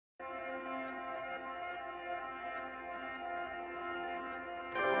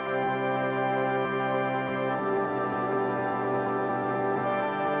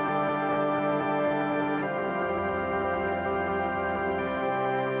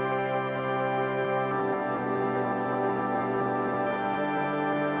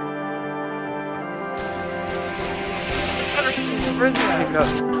Why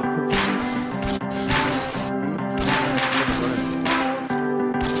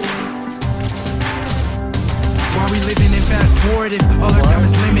we living in fast forward if all our time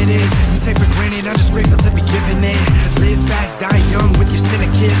is limited? You take for granted, I'm just grateful to be given it. Live fast, die young with your cynic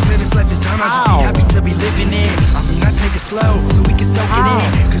kids. Till this life is done, I'll just be happy to be living it. I mean, I take it slow so we can soak it in.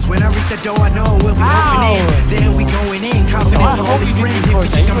 Cause when I reach the door, I know we'll be opening. Then we going in, confidence my holy friend. If you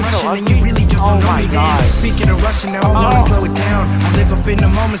think I'm rushing, then you really just don't know me then. Speaking of rushing, now I wanna slow it down. I live up in the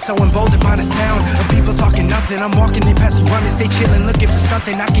moment, so emboldened by the sound of people talking nothing. I'm walking in past one and stay chilling, looking for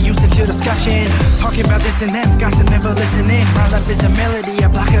something I can use into discussion. Talking about this and that, gossip never listening. My life is a melody, I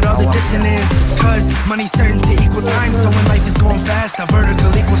block out all the dissonance. Cause money's certain to equal time, so when life is going fast, a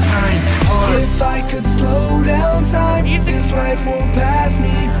vertical equal sign. Pause. If I could slow down time, this life won't pass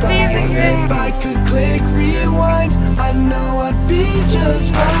me by. If I could click rewind, I know I'd be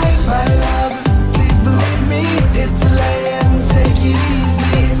just right. My life